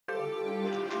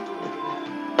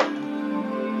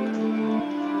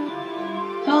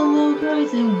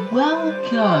guys, and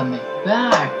welcome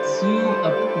back to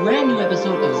a brand new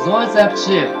episode of Zoids Lab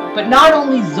 2. But not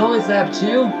only Zoids Lab 2,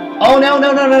 oh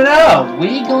no!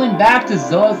 We're going back to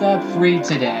Zoids Lab 3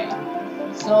 today.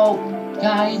 So,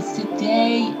 guys,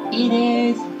 today it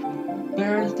is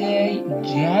Thursday,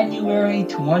 January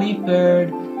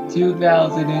 23rd,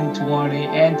 2020.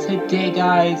 And today,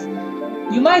 guys,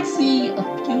 you might see a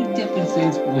few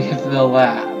differences with the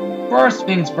lab. First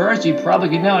things first, you probably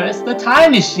can notice the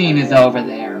time machine is over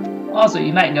there. Also,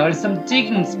 you might notice some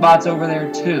digging spots over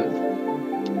there too.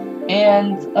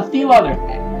 And a few other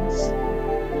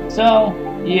things. So,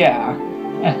 yeah.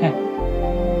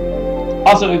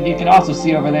 Also, if you can also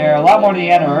see over there, a lot more of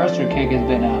the anniversary cake has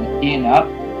been eaten up.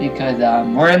 Because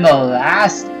we're in the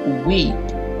last week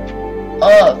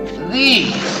of the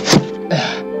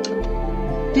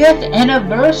 5th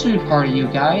anniversary party, you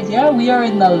guys. Yeah, we are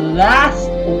in the last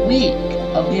week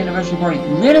of the anniversary party.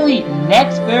 Literally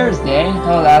next Thursday.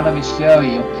 Hold on, let me show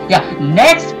you. Yeah,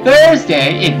 next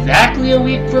Thursday, exactly a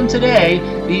week from today,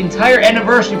 the entire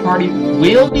anniversary party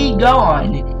will be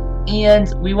gone.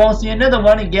 And we won't see another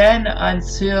one again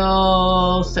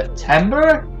until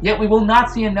September. Yet we will not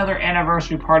see another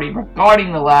anniversary party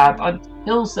regarding the lab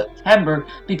until September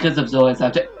because of Zoe's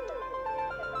object.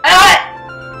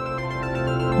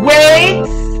 Wait!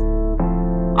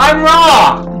 I'm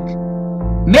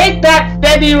wrong! Make that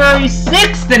February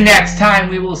 6th the next time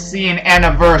we will see an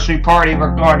anniversary party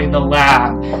regarding the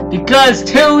lab. Because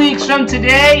 2 weeks from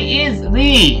today is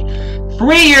the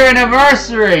 3-year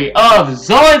anniversary of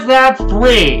Zoids Lab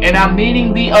 3. And I'm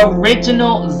meaning the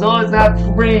original Zoids Lab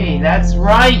 3. That's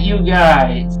right, you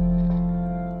guys.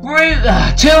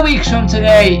 2 weeks from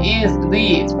today is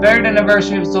the 3rd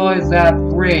anniversary of Zoids Lab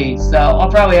 3, so I'll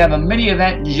probably have a mini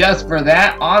event just for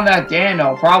that on that day, and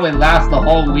it'll probably last the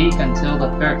whole week until the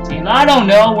 13th. I don't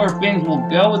know where things will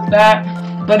go with that,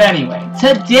 but anyway,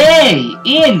 today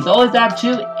in Zoids Lab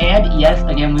 2, and yes,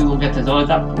 again, we will get to Zoids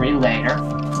Lab 3 later.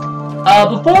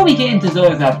 Before we get into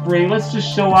Zoids Lab 3, let's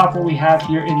just show off what we have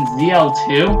here in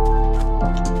ZL2.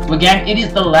 Again, it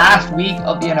is the last week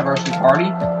of the anniversary party,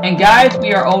 and guys,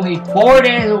 we are only 4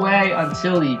 days away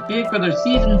until the Big Brother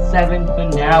Season 7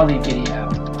 finale video.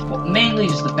 Well, mainly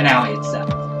just the finale itself.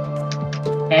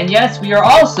 And yes, we are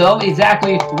also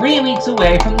exactly 3 weeks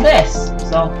away from this,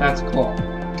 so that's cool.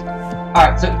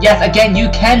 Alright, so yes, again, you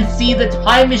can see the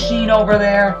time machine over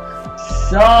there.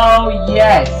 So,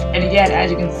 yes, and again,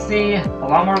 as you can see, a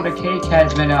lot more of the cake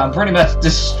has been pretty much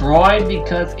destroyed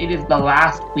because it is the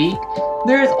last week.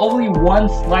 There is only one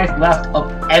slice left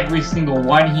of every single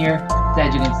one here. So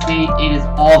as you can see, it is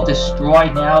all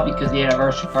destroyed now because the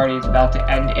anniversary party is about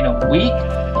to end in a week.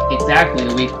 Exactly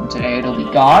a week from today, it'll be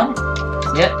gone.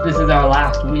 So, yep, this is our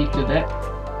last week of it.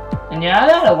 And yeah,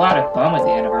 I had a lot of fun with the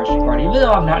anniversary party, even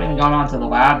though I've not even gone on to the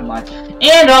lab much.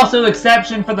 And also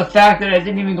exception for the fact that I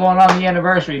didn't even go on the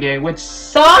anniversary day, which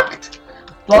sucked,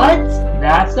 but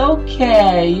that's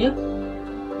okay.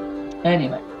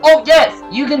 Anyway. Oh yes,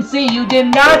 you can see, you did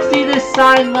not see this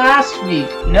sign last week.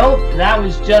 Nope, that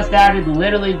was just added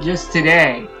literally just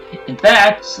today. In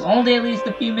fact, only at least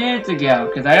a few minutes ago,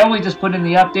 because I only just put in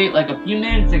the update like a few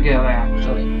minutes ago,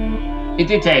 actually. It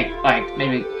did take, like,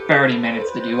 maybe 30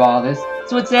 minutes to do all this.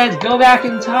 So it says, go back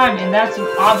in time, and that's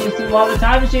obviously why the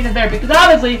time machine is there, because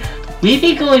obviously, we'd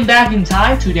be going back in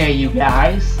time today, you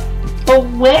guys. But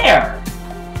where?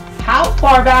 How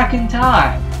far back in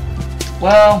time?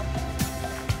 Well,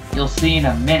 you'll see in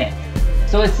a minute.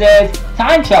 So it says,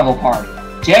 time travel party,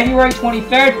 January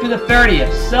 23rd through the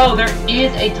 30th. So there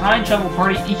is a time travel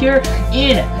party here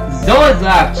in Zoids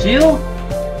Lab 2.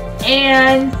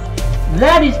 And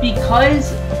that is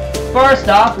because, first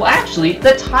off, well actually,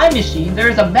 the time machine, there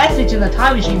is a message in the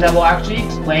time machine that will actually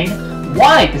explain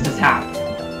why this is happening.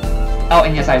 Oh,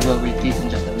 and yes, I will read these in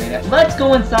just a minute. Let's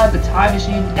go inside the time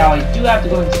machine. Now, I do have to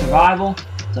go into survival.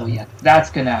 So yeah, that's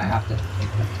gonna have to take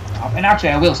that off. And actually,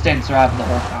 I will stay in survival the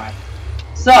whole time.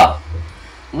 So,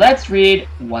 let's read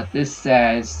what this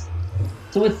says.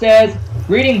 So it says,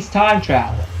 greetings time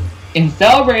travel. In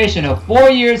celebration of 4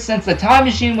 years since the time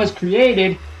machine was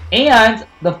created, and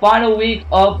the final week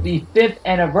of the 5th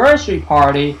anniversary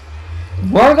party,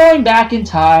 we're going back in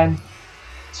time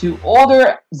to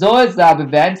older Zoids Lab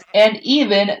events and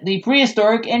even the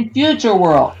prehistoric and future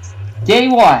worlds. Day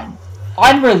 1.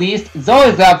 Unreleased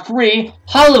Zoids Lab 3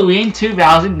 Halloween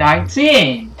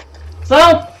 2019.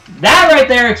 So, that right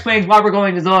there explains why we're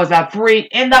going to Zoids Lab 3,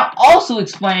 and that also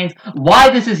explains why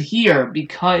this is here,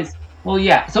 because, well,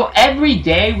 yeah, so every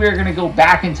day we're going to go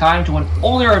back in time to an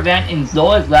older event in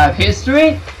Zoids Lab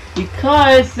history,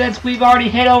 because since we've already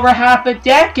hit over half a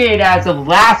decade as of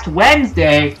last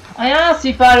Wednesday, I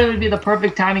honestly thought it would be the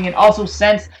perfect timing, and also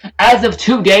since, as of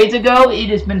 2 days ago, it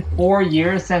has been 4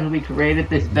 years since we created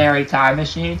this very time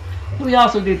machine, we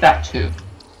also did that too.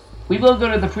 We will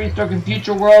go to the prehistoric and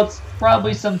future worlds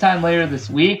probably sometime later this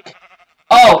week.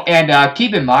 Oh, and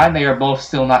keep in mind they are both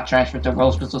still not transferred to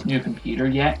Rose Crystal's new computer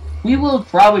yet. We will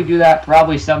probably do that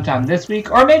probably sometime this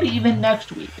week, or maybe even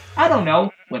next week. I don't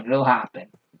know when it'll happen,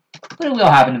 but it will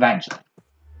happen eventually.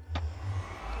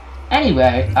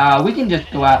 Anyway, we can just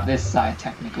go out this side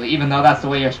technically, even though that's the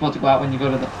way you're supposed to go out when you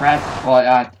go to the present,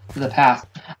 well, to the past.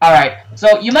 Alright,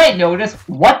 so you might notice,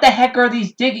 what the heck are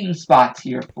these digging spots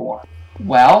here for?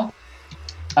 Well,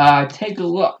 take a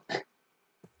look.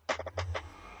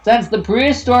 Since the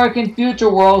prehistoric and future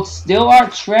worlds still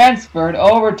aren't transferred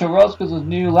over to Rose Crystal's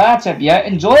new laptop yet,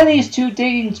 enjoy these 2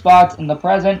 digging spots in the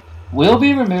present will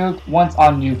be removed once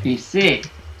on new PC.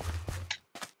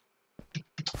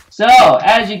 So,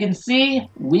 as you can see,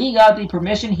 we got the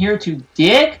permission here to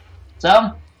dig.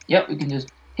 So, yep, we can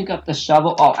just pick up the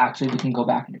shovel. Oh, actually, we can go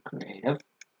back into creative.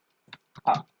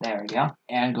 Oh, there we go.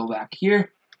 And go back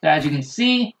here. So, as you can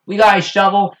see, we got a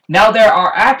shovel. Now, there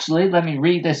are actually, let me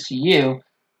read this to you,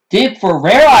 dig for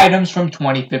rare items from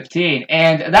 2015.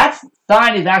 And that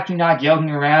sign is actually not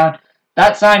joking around.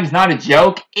 That sign is not a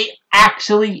joke. It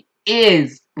actually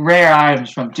is rare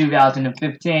items from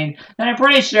 2015, and I'm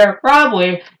pretty sure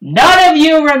probably none of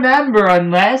you remember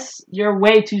unless you're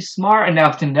way too smart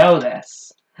enough to know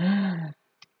this.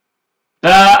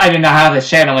 I did not have this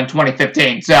channel in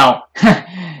 2015, so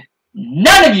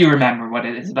none of you remember what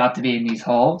it is about to be in these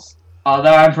holes.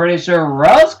 Although I'm pretty sure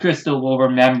Rose Crystal will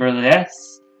remember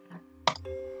this.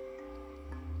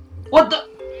 What the?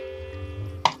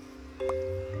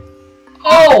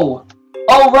 Oh!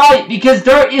 Oh, right, because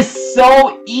dirt is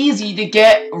so easy to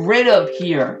get rid of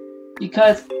here.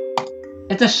 Because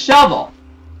it's a shovel.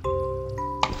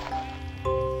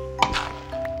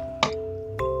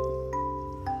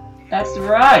 That's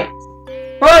right.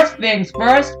 First things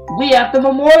first, we have the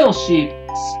memorial sheep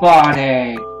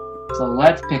spawning. So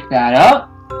let's pick that up.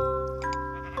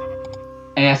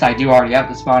 And yes, I do already have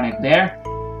the spawn egg there.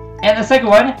 And the second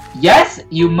one, yes,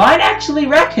 you might actually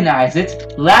recognize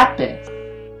it, Lapis.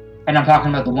 And I'm talking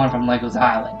about the one from Lego's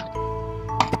Island.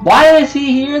 Why is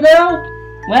he here, though?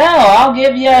 Well, I'll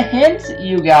give you a hint,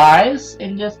 you guys,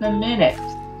 in just a minute.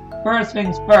 First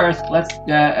things first, let's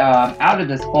get out of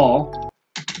this hole.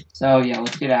 So, yeah,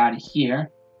 let's get out of here.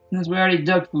 Since we already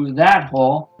dug through that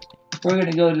hole, we're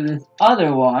going to go to this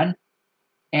other one.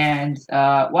 And,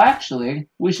 well, actually,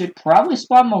 we should probably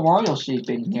spawn memorial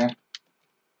sheep in here.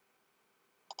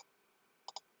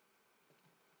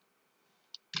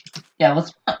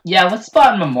 Yeah, let's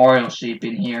spot memorial sheep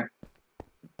in here.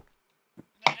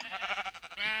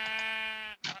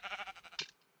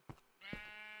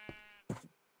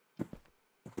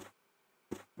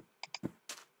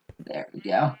 There we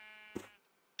go.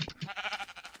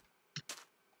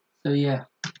 So yeah.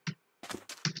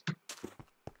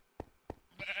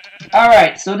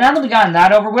 Alright, so now that we've gotten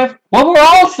that over with, what we're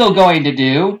also going to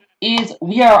do is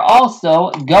we are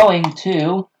also going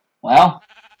to, well,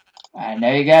 I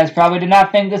know you guys probably did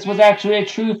not think this was actually a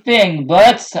true thing,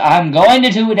 but I'm going to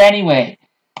do it anyway.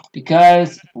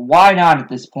 Because why not at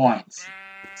this point?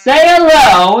 Say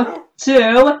hello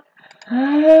to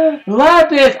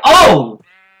Lapis. Oh!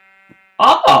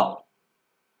 Oh!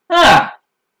 Huh.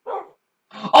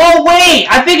 Oh, wait!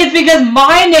 I think it's because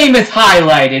my name is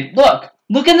highlighted.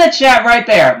 Look in the chat right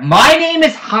there. My name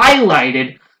is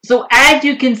highlighted. So as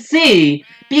you can see,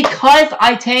 because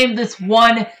I tamed this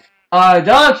one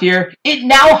dog here, it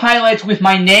now highlights with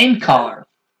my name color.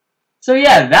 So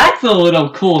yeah, that's a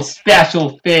little cool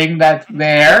special thing that's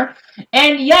there.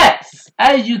 And yes,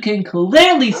 as you can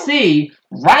clearly see,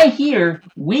 right here,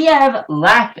 we have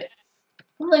Lapis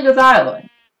from Lego's Island.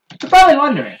 You're probably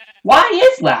wondering, why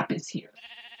is Lapis here?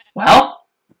 Well,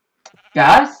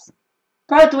 guys,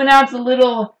 proud to announce a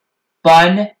little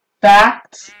fun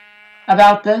fact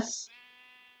about this.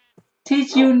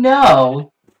 Did you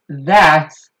know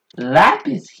that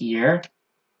Lapis here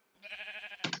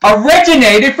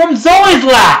originated from Zoe's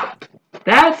lab?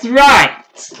 That's right.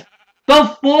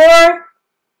 Before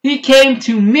he came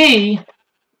to me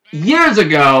years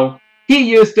ago,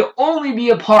 he used to only be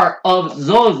a part of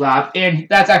Zoe's lab, and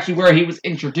that's actually where he was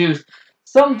introduced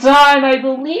sometime, I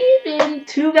believe, in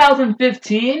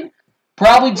 2015.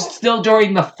 Probably still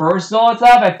during the first Zoe's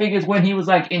lab, I think is when he was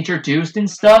like introduced and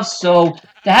stuff. So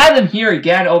to have him here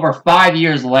again over 5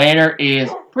 years later is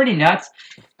pretty nuts.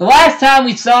 The last time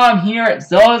we saw him here at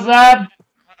Zoe's lab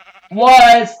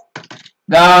was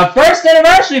the first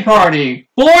anniversary party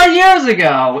 4 years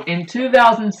ago in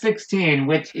 2016,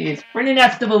 which is pretty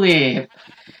nuts to believe.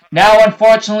 Now,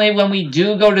 unfortunately, when we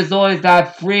do go to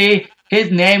Zoids.free,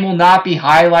 his name will not be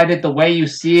highlighted the way you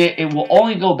see it. It will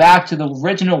only go back to the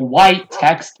original white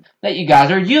text that you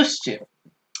guys are used to.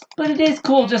 But it is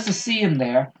cool just to see him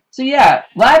there. So yeah,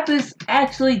 Lapis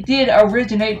actually did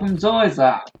originate from Zoids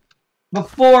Lab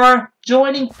before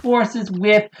joining forces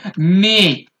with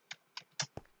me.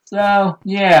 So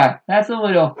yeah, that's a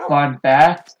little fun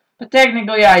fact. But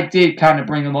technically I did kind of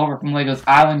bring him over from Lego's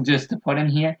Island just to put him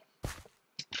here.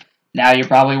 Now you're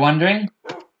probably wondering,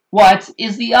 what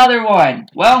is the other one?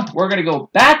 Well, we're going to go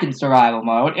back in survival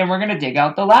mode and we're going to dig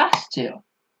out the last two.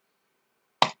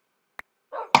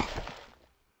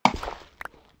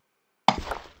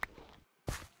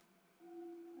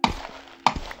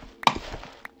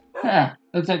 Huh,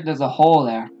 looks like there's a hole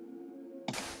there.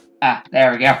 Ah,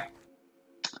 there we go.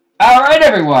 Alright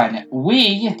everyone,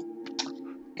 we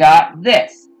got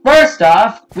this. First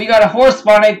off, we got a horse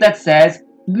bonnet that says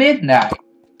midnight.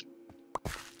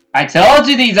 I told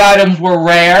you these items were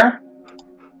rare.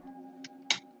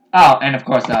 Oh, and of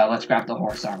course, let's grab the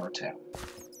horse armor too.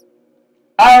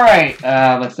 Alright,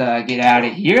 let's get out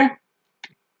of here.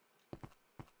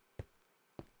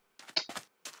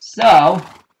 So,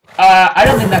 I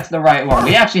don't think that's the right one.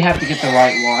 We actually have to get the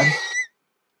right one.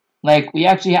 Like, we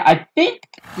actually, I think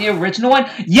the original one,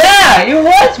 yeah, it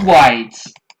was white.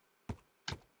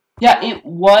 Yeah, it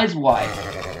was white.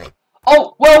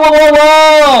 Oh, whoa, whoa, whoa,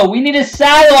 whoa! We need a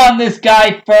saddle on this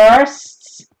guy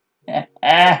first.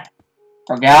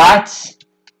 Forgot.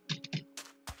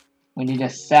 We need a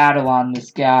saddle on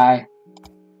this guy.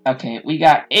 Okay, we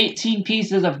got 18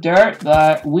 pieces of dirt,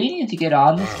 but we need to get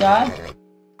on this guy.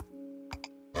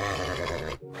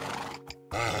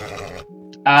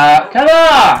 Come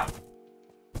on!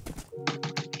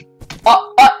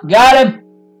 Oh, got him!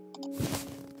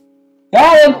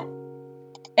 Got him!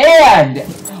 And,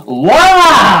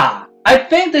 voila! I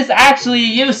think this actually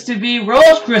used to be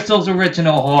Rose Crystal's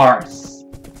original horse.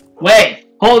 Wait,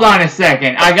 hold on a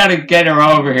second. I gotta get her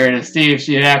over here to see if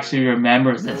she actually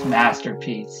remembers this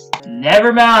masterpiece.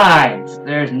 Never mind.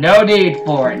 There's no need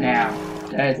for it now.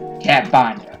 Just can't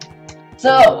find her.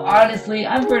 So, honestly,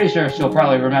 I'm pretty sure she'll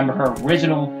probably remember her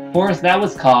original horse that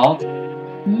was called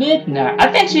Midnight.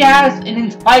 I think she has an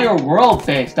entire world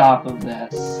based off of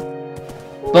this.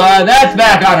 But that's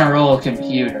back on her old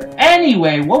computer.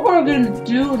 Anyway, what we're gonna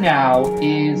do now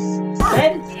is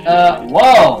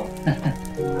whoa!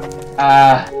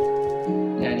 Yeah,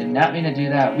 I did not mean to do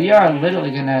that. We are literally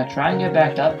gonna try and get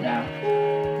back up now.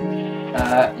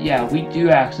 Yeah, we do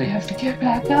actually have to get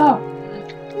back up.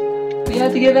 We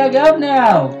have to get back up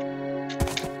now.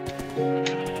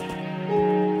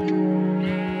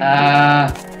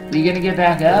 We gonna get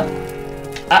back up?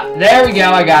 There we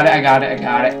go. I got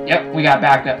it. Yep, we got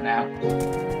back up now.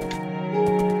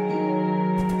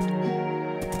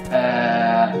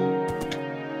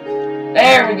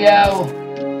 There we go.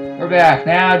 We're back.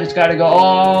 Now just gotta go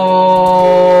all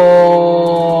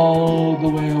the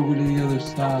way over to the other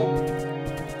side.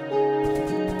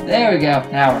 There we go.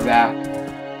 Now we're back.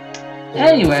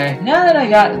 Anyway, now that I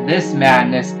got this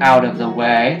madness out of the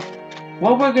way,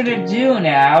 what we're gonna do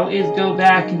now is go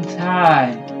back in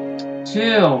time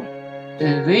to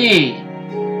the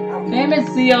famous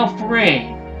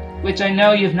ZL3, which I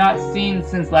know you've not seen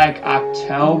since like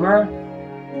October.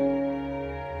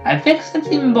 I think since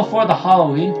even before the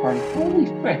Halloween party. Holy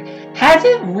frick. Has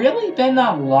it really been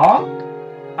that long?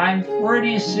 I'm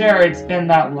pretty sure it's been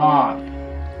that long.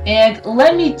 And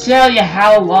let me tell you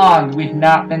how long we've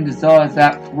not been to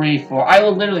Zoids.free for. I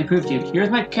will literally prove to you. Here's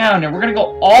my calendar. We're going to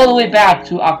go all the way back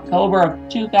to October of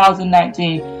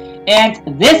 2019.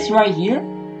 And this right here,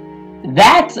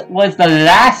 that was the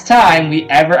last time we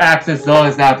ever accessed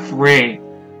Zoids.free.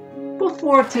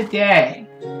 Before today.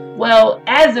 Well,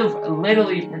 as of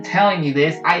literally telling you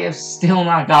this, I have still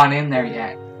not gone in there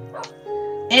yet.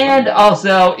 And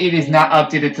also, it is not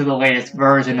updated to the latest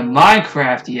version of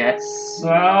Minecraft yet,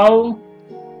 so...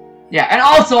 Yeah, and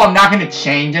also I'm not going to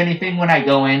change anything when I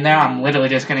go in there. I'm literally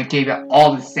just going to keep it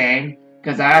all the same,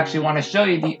 because I actually want to show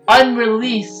you the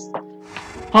unreleased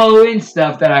Halloween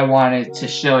stuff that I wanted to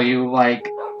show you, like,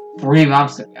 3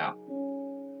 months ago.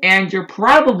 And you're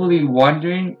probably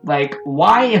wondering, like,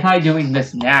 why am I doing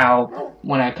this now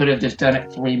when I could have just done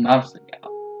it 3 months ago?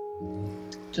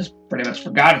 Just pretty much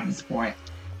forgot at this point.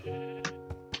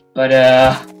 But,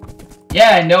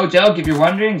 yeah, no joke, if you're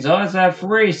wondering,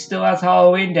 Zoids.free still has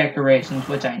Halloween decorations,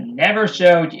 which I never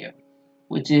showed you.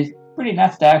 Which is pretty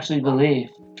nuts to actually believe.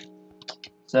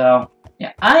 So,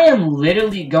 yeah, I am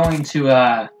literally going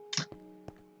to,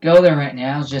 go there right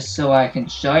now just so I can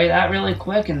show you that really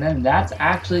quick, and then that's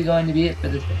actually going to be it for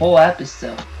this whole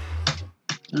episode.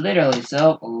 Literally,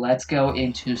 so let's go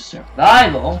into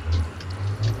survival.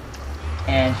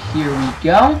 And here we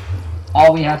go.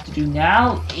 All we have to do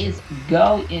now is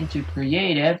go into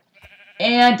creative.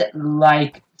 And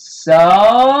like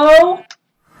so...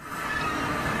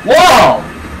 Whoa!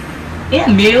 It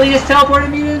immediately just teleported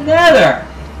me to the nether!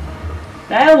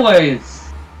 That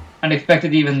was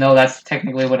unexpected, even though that's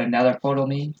technically what a nether portal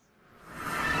means.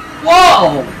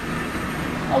 Whoa!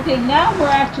 Okay, now we're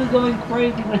actually going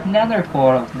crazy with nether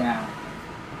portals now.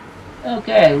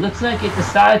 Okay, looks like it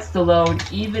decides to load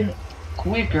even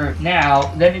quicker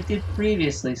now than it did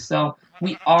previously. So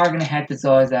we are going to head to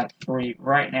Zoizap 3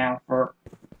 right now for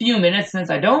a few minutes, since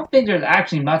I don't think there's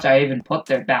actually much I even put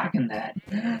there back in that.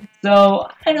 So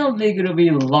I don't think it'll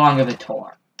be long of a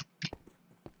tour.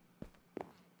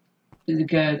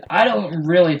 Because I don't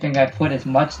really think I put as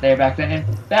much there back then. In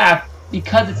fact,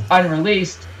 because it's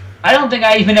unreleased, I don't think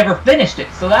I even ever finished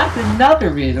it. So that's another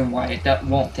reason why it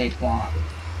won't take long.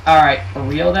 Alright, for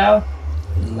real though,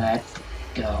 let's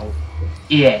go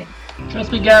in.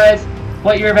 Trust me guys,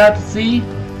 what you're about to see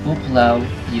will blow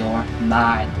your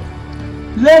mind.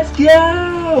 Let's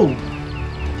go!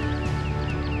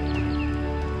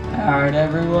 Alright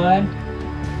everyone,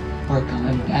 we're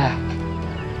coming back.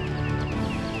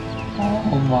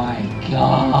 Oh my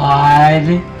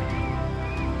god!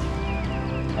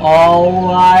 Oh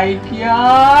my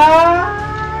god!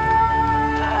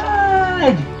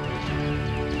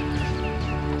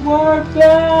 We're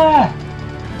back!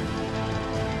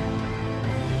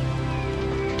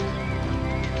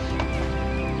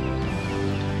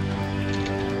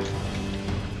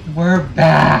 We're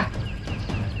back!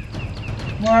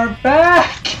 We're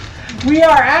back! We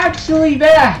are actually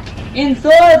back in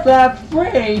Zoizap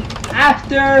 3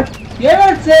 after, give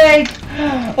or take,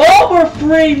 over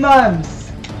 3 months!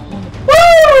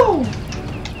 Woo!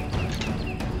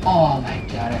 Oh my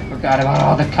god, I forgot about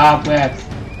all the cobwebs.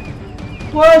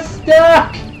 We're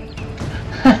stuck!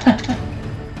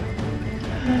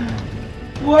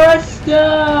 We're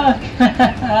stuck!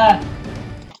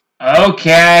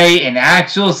 Okay, in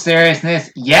actual seriousness,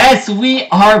 yes, we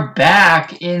are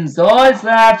back in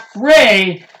Zoizap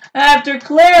 3 after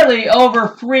clearly over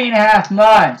 3.5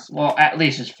 months. Well, at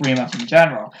least it's 3 months in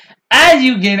general. As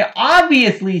you can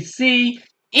obviously see,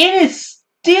 it is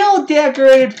still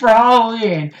decorated for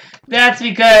Halloween. That's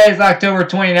because October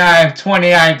 29th,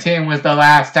 2019 was the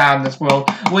last time this world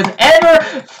was ever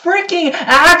freaking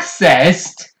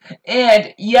accessed.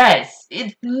 And yes,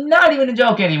 it's not even a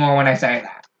joke anymore when I say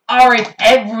that. Alright,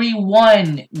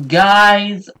 everyone,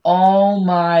 guys, oh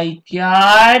my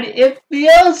god, it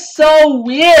feels so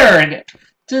weird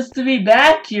just to be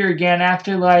back here again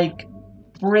after like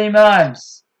 3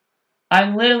 months.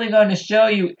 I'm literally going to show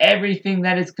you everything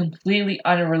that is completely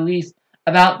unreleased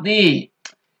about the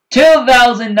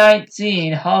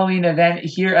 2019 Halloween event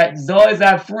here at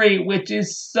Zoizap 3, which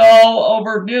is so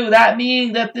overdue. That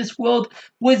means that this world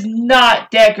was not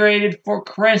decorated for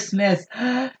Christmas.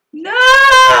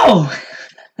 No!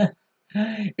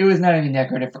 It was not even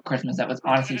decorated for Christmas. That was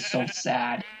honestly so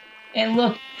sad. And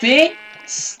look, see?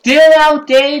 Still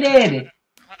outdated!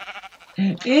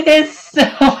 It is so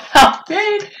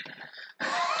outdated!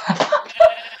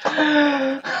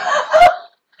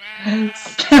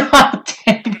 Still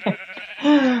outdated!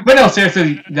 But no,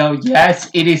 seriously, though, yes,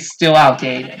 it is still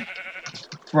outdated.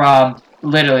 From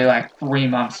literally like 3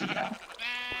 months ago.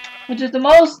 Which is the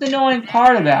most annoying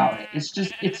part about it. It's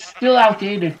just, it's still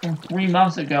outdated from 3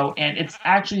 months ago, and it's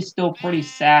actually still pretty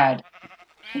sad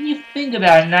when you think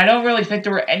about it. And I don't really think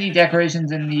there were any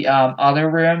decorations in the other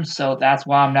rooms, so that's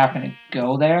why I'm not going to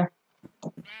go there.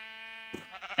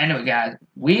 Anyway, guys,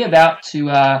 we about to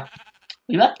have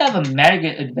a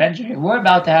mega adventure here. We're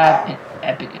about to have an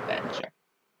epic adventure.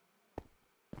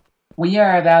 We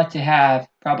are about to have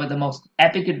probably the most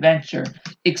epic adventure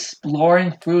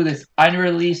exploring through this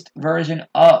unreleased version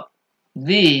of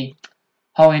the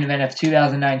Halloween event of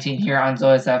 2019 here on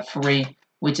Zoizap 3,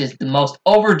 which is the most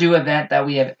overdue event that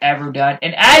we have ever done.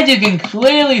 And as you can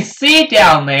clearly see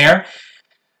down there,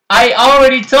 I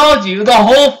already told you the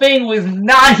whole thing was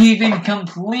not even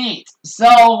complete.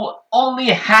 So only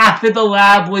half of the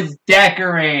lab was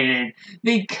decorated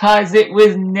because it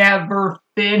was never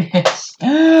finished.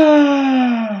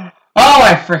 Oh,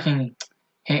 I freaking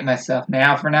hate myself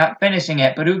now for not finishing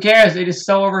it. But who cares? It is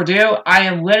so overdue. I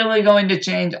am literally going to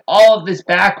change all of this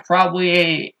back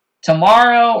probably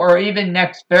tomorrow or even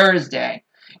next Thursday.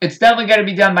 It's definitely going to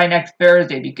be done by next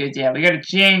Thursday because, yeah, we got to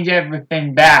change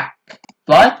everything back.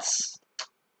 But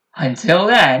until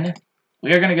then,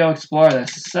 we are going to go explore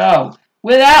this. So,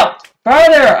 without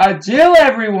further ado,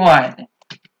 everyone,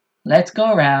 let's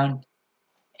go around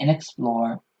and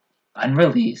explore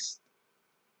unreleased.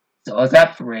 So is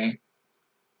that free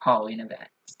Halloween event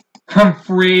from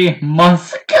 3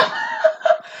 months ago.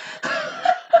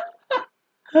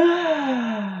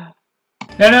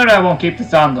 No, I won't keep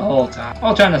this on the whole time.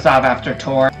 I'll turn this off after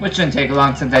tour, which shouldn't take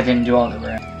long since I didn't do all the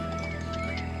rooms.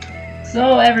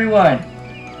 So everyone,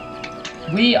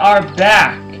 we are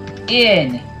back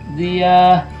in the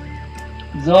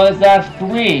Zoyzaf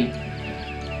 3,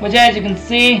 which as you can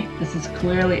see, this is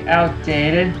clearly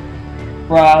outdated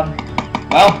from,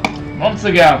 well, months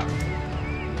ago.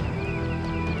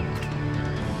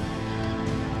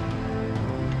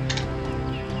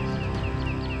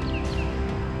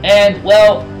 And,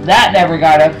 well, that never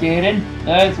got updated,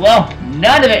 as well,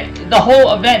 none of it, the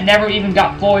whole event never even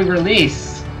got fully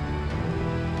released.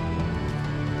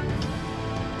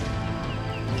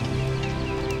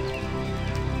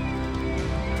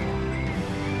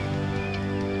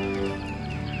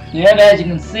 Yep, as you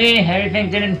can see,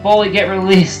 everything didn't fully get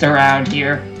released around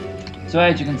here. So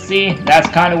as you can see, that's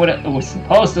kind of what it was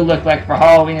supposed to look like for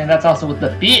Halloween, and that's also what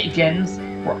the beacons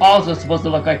were also supposed to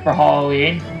look like for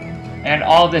Halloween. And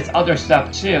all this other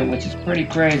stuff too, which is pretty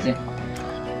crazy.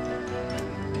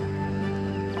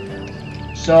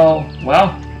 So,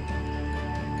 well,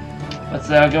 let's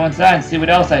go inside and see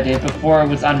what else I did before it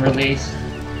was unreleased.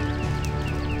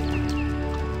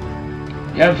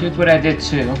 Yep, here's what I did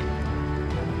too.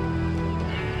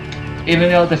 Even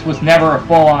though this was never a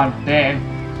full-on thing.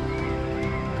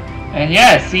 And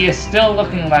yes, he is still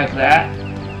looking like that.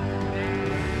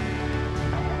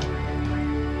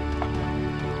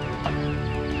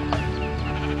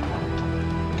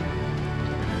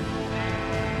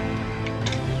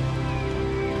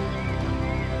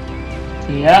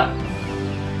 Yep.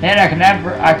 Man,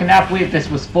 I cannot believe this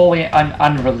was fully an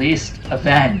unreleased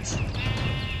event.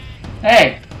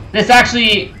 Hey, this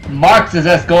actually marks as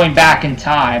us going back in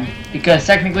time, because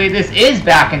technically this is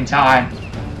back in time.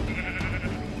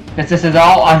 Because this is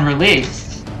all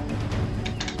unreleased.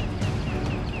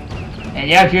 And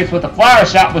yeah, here's what the flower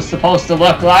shop was supposed to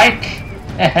look like.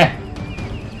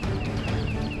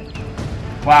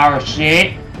 Flower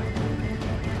sheet.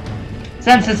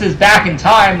 Since this is back in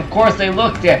time, of course they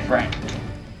look different.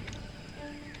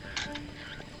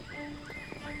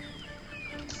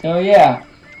 So yeah.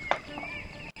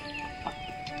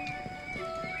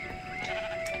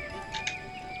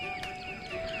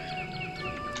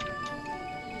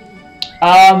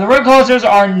 The roller coasters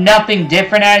are nothing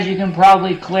different, as you can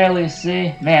probably clearly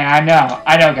see. Man,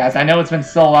 I know guys, I know it's been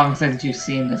so long since you've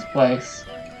seen this place.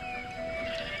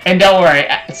 And don't worry,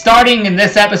 starting in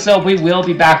this episode, we will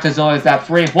be back to Zoyzaf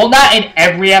 3. Well, not in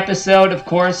every episode, of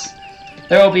course.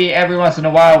 There will be every once in a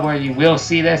while where you will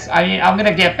see this. I mean, I'm going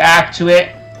to get back to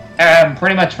it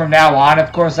pretty much from now on,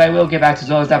 of course. I will get back to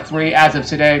Zoyzaf 3 as of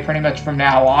today, pretty much from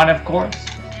now on, of course.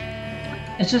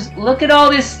 It's just, look at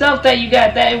all this stuff that you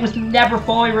got that it was never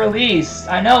fully released.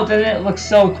 I know, doesn't it look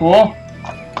so cool?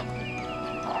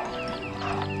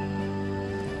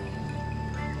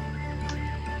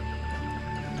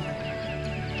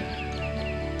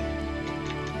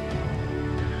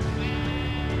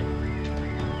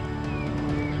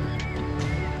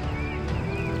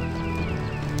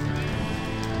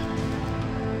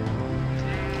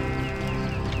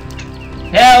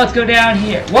 Now let's go down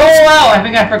here. Whoa, I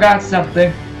think I forgot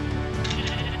something.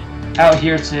 Out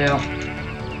here too.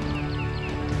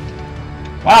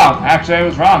 Wow, actually I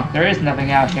was wrong. There is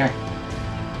nothing out here.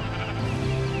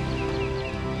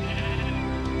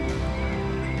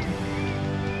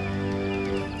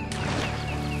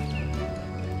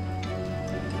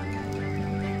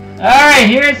 Alright,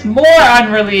 here's more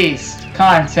unreleased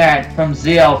content from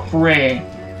ZL3.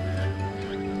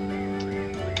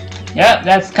 Yep,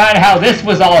 that's kind of how this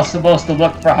was all supposed to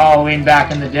look for Halloween back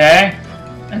in the day.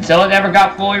 Until it never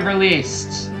got fully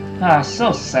released. Ah,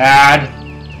 so sad.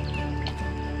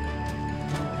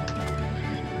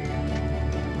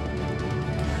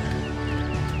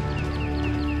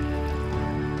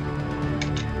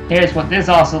 Here's what this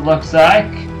also looks like.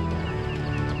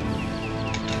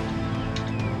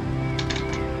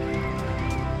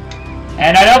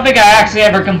 And I don't think I actually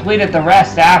ever completed the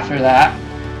rest after that.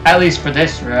 At least for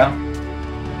this room.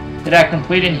 Did I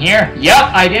complete in here?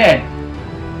 Yep, I did.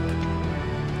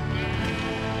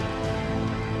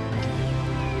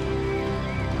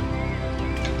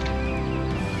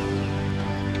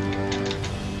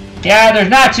 Yeah, there's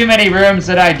not too many rooms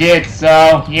that I did,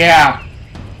 so yeah.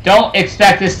 Don't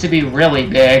expect this to be really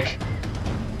big.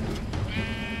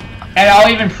 And I'll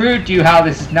even prove to you how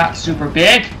this is not super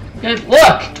big. Because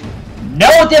look!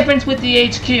 No difference with the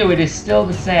HQ, it is still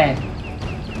the same.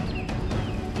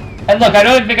 And look, I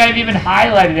don't think I've even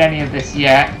highlighted any of this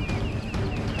yet.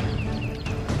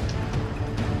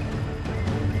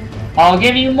 I'll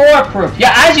give you more proof.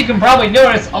 Yeah, as you can probably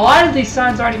notice, a lot of these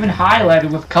signs aren't even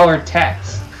highlighted with colored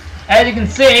text. As you can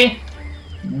see,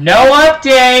 no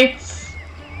updates.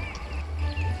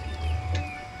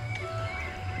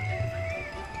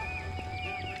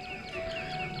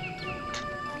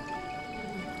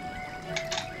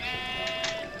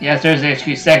 Yes, there's the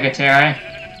HQ secretary.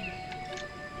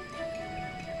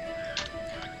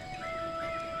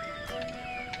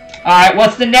 Alright,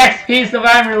 what's the next piece of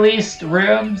unreleased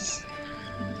rooms?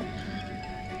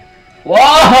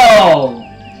 Whoa!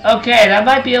 Okay, that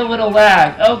might be a little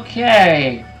lag.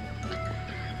 Okay.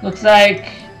 Looks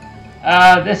like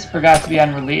this forgot to be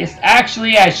unreleased.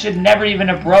 Actually, I should never even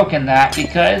have broken that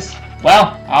because,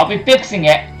 well, I'll be fixing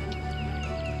it.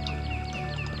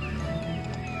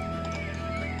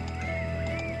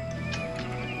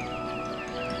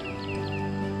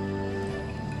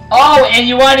 Oh, and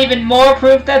you want even more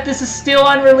proof that this is still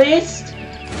unreleased?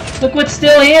 Look what's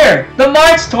still here! The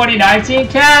March 2019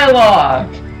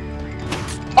 catalog!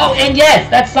 Oh, and yes,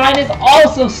 that sign is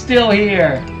also still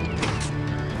here!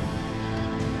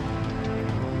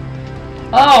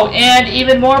 Oh, and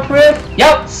even more proof?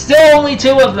 Yep, still only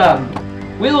 2 of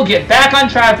them! We will get back on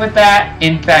track with that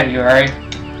in February.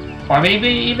 Or maybe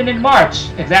even in March,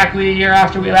 exactly a year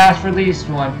after we last released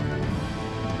one.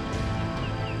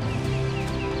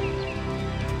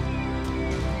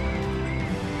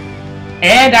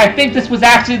 And I think this was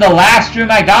actually the last room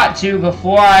I got to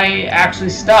before I actually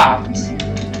stopped.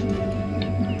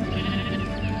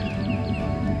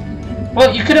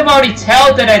 Well, you could have already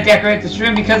told that I decorated this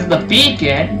room because of the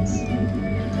beacons.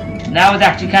 And that was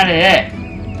actually kind of it.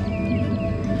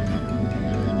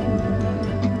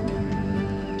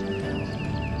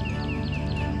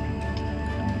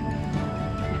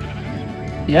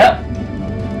 Yep.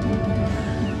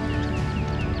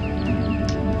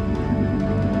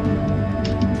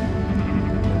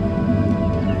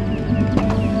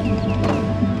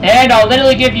 And I'll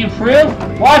literally give you proof.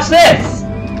 Watch this!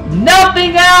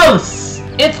 Nothing else!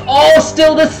 It's all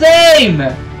still the same!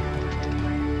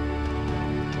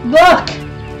 Look!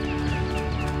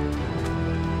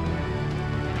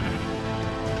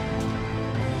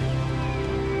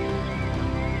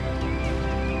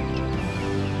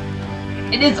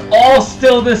 It is all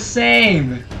still the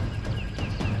same!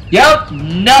 Yep,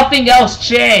 nothing else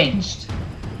changed!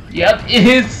 Yep, it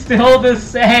is still the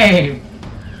same!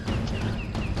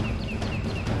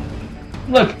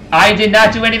 Look, I did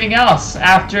not do anything else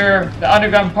after the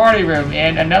underground party room.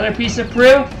 And another piece of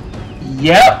proof?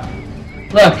 Yep.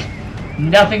 Look,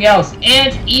 nothing else.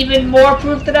 And even more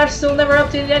proof that I've still never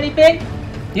updated anything?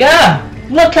 Yeah,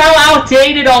 look how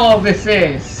outdated all of this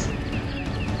is.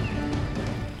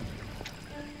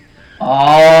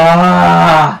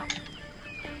 Ah,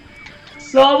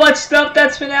 so much stuff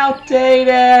that's been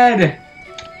outdated.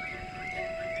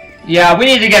 Yeah, we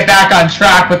need to get back on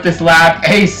track with this lab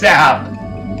ASAP.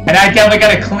 And I definitely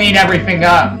gotta clean everything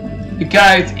up.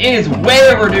 Because it is way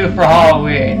overdue for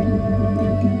Halloween.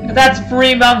 And that's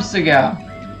 3 months ago.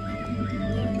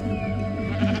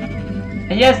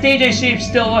 And yes, DJ Sheep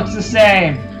still looks the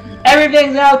same.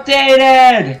 Everything's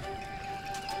outdated!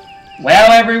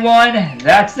 Well, everyone,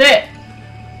 that's it.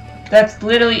 That's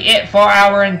literally it for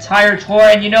our entire tour.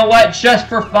 And you know what? Just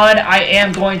for fun, I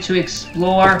am going to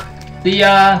explore the,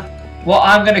 well,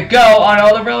 I'm gonna go on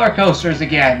all the roller coasters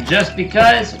again, just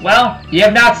because, well, you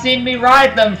have not seen me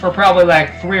ride them for probably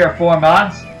like 3 or 4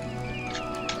 months.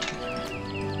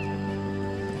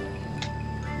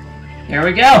 Here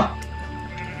we go.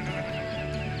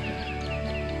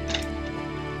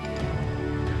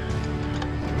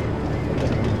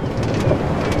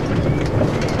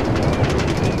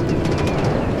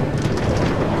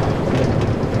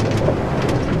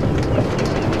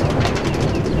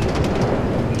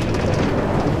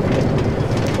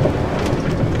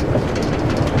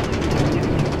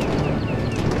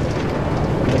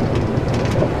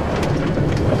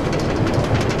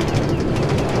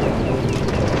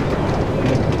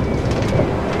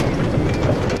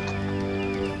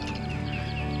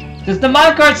 Does the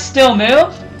minecart still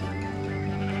move?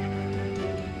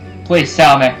 Please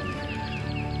tell me.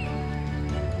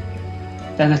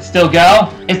 Does it still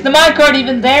go? Is the minecart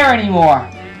even there anymore?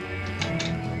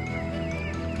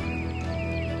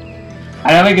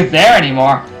 I don't think it's there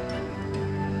anymore.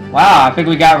 Wow, I think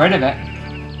we got rid of it.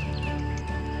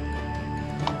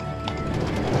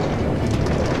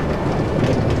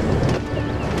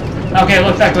 Okay,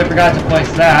 looks like we forgot to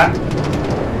place that.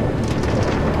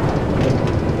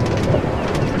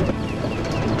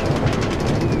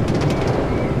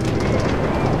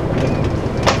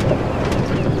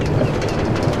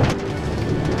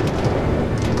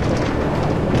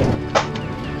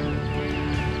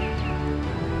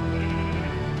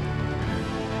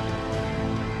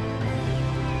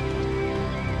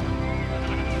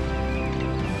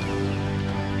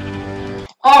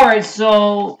 Alright,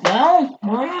 so, well,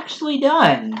 we're actually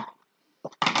done.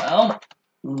 Well,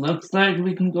 looks like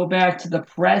we can go back to the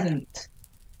present.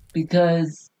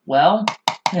 Because, well,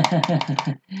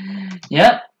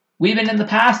 yep, we've been in the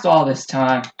past all this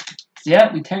time. So,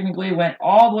 yep, we technically went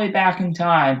all the way back in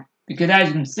time. Because as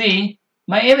you can see,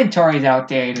 my inventory is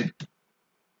outdated.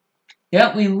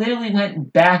 Yep, we literally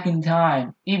went back in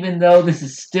time. Even though this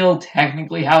is still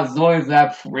technically how Zoids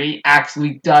Lab 3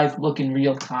 actually does look in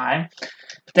real time.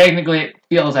 Technically, it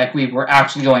feels like we were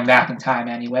actually going back in time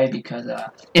anyway, because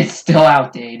it's still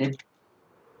outdated.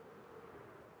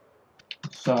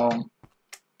 So,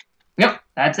 yep,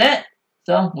 that's it.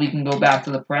 So, we can go back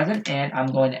to the present, and I'm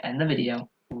going to end the video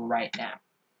right now.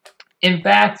 In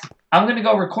fact, I'm going to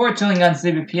go record Chilling on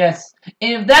CBPS,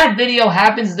 and if that video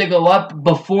happens to go up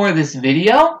before this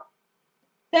video,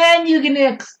 then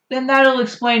then that'll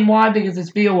explain why, because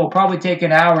this video will probably take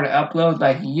an hour to upload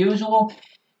like usual.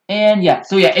 And yeah,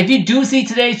 so yeah, if you do see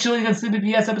today's Chilling on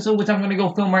CBPS episode, which I'm going to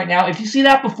go film right now, if you see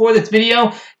that before this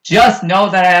video, just know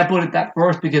that I uploaded that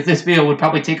first, because this video would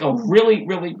probably take a really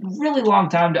long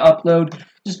time to upload,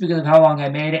 just because of how long I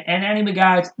made it. And anyway,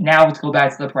 guys, now let's go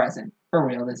back to the present. For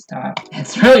real this time.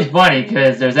 It's really funny,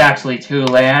 because there's actually 2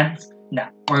 lands. No,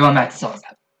 we're going back to Zoids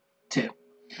Lab 2.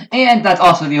 And that's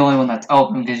also the only one that's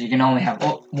open, because you can only have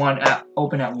one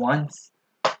open at once.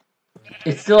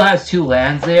 It still has 2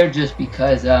 lands there, just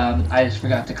because I just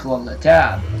forgot to close the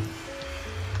tab.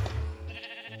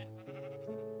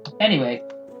 Anyway,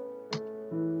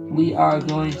 we are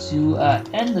going to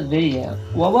end the video.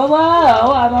 Whoa,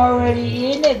 I'm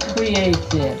already in it,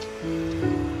 creative.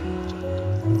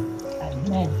 I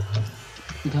meant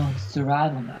to go into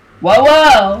survival mode.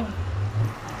 Whoa!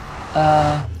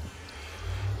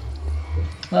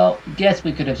 Well, guess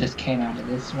we could have just came out of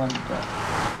this one, but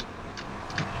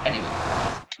anyway.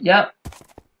 Yep.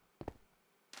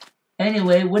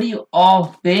 Anyway, what do you all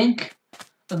think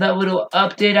of that little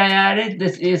update I added?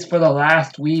 This is for the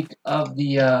last week of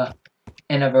the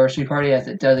anniversary party, as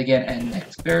it does again end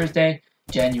next Thursday,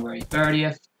 January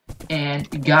 30th. And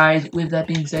guys, with that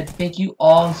being said, thank you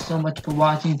all so much for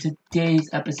watching today's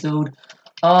episode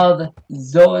of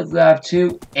Zoids Lab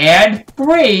 2 and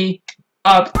 3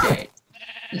 update.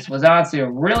 This was honestly a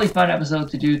really fun episode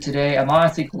to do today. I'm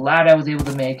honestly glad I was able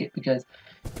to make it, because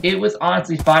it was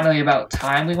honestly finally about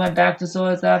time we went back to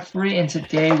Zoids Lab 3, and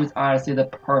today was honestly the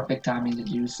perfect timing to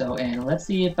do so. And let's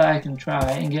see if I can try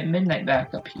and get Midnight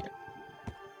back up here.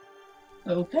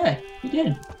 Okay, we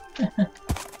did.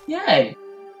 Yay!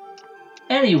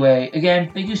 Anyway,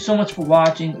 again, thank you so much for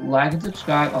watching. Like and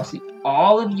subscribe. I'll see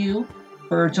all of you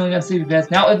for Chilling on CBPS.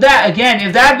 Now, if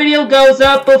that video goes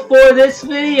up before this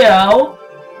video,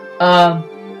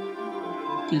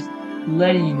 just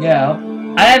letting you know,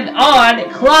 I am on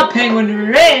Club Penguin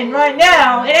Rain right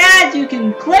now, and as you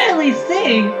can clearly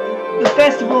see, the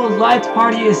Festival of Lights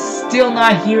party is still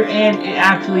not here, and it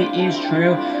actually is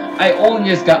true. I only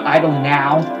just got idle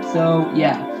now, so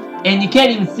yeah. And you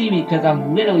can't even see me because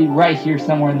I'm literally right here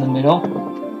somewhere in the middle.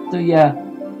 So yeah.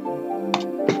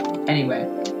 Anyway.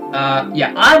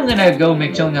 Yeah, I'm gonna go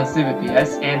make Chilling on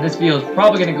CBPS, and this video is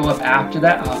probably gonna go up after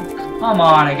that. Oh, come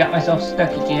on, I got myself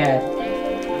stuck again.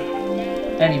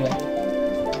 Anyway.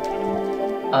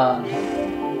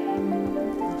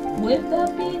 With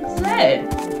that being said,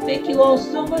 thank you all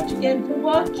so much again for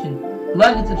watching.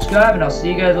 Like and subscribe, and I'll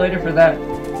see you guys later for that.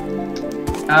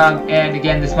 And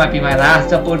again, this might be my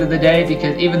last upload of the day,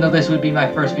 because even though this would be my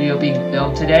first video being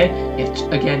filmed today, if,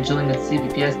 again, Chilling on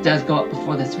CBPS does go up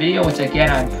before this video, which, again,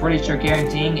 I'm pretty sure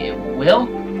guaranteeing it will,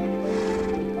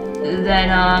 then,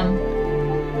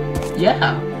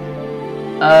 yeah.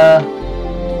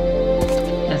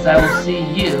 Guess I will see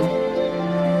you,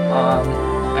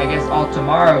 I guess all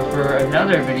tomorrow for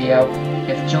another video,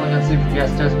 if Chilling on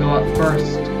CBPS does go up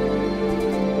first.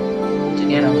 Which,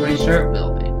 again, I'm pretty sure it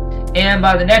will be. And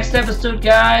by the next episode,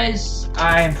 guys,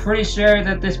 I'm pretty sure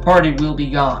that this party will be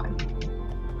gone.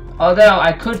 Although,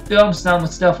 I could film some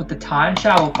stuff with the time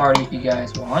travel party if you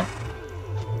guys want.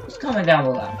 Just comment down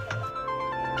below.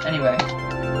 Anyway,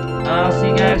 I'll see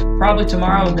you guys probably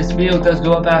tomorrow if this video does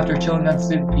go up after Chilling on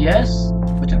CBPS,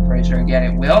 which I'm pretty sure, again,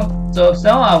 it will. So if so,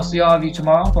 I'll see all of you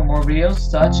tomorrow for more videos,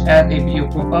 such as a video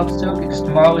profile episode, because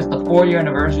tomorrow is the 4-year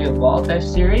anniversary of Ball Type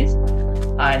series.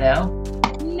 I know.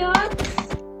 Nuts!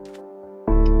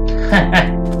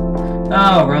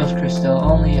 Oh, Rose Crystal,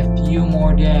 only a few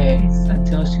more days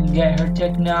until she can get her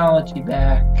technology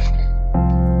back.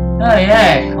 Oh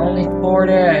yeah, only 4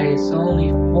 days. Only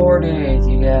 4 days,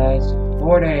 you guys.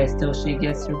 4 days till she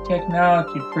gets her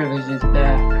technology privileges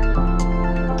back.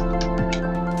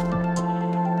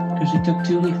 because she took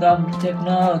 2 weeks off of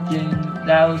technology, and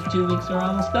that was 2 weeks are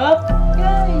almost up.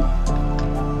 Yay!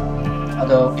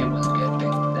 Although it was a good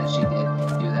thing that she did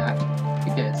do that,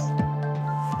 because,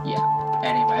 yeah.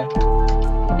 Anyway,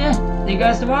 yeah. See you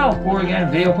guys tomorrow for again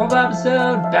a video profile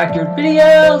episode, backyard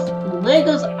videos,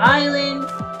 Legos Island,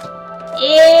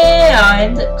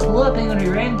 and Club Penguin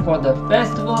Ring for the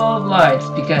Festival of Lights.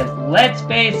 Because let's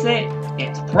face it,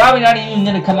 it's probably not even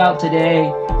gonna come out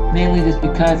today. Mainly just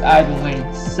because I've been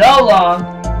waiting so long,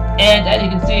 and as you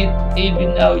can see,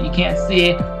 even though you can't see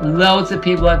it, loads of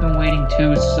people have been waiting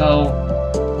too.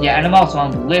 So yeah, and I'm also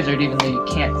on Blizzard, even though you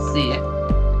can't see it.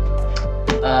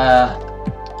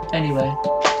 Anyway.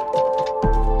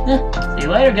 See you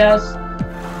later, guys.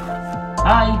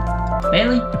 Bye.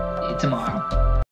 Bailey, see you tomorrow.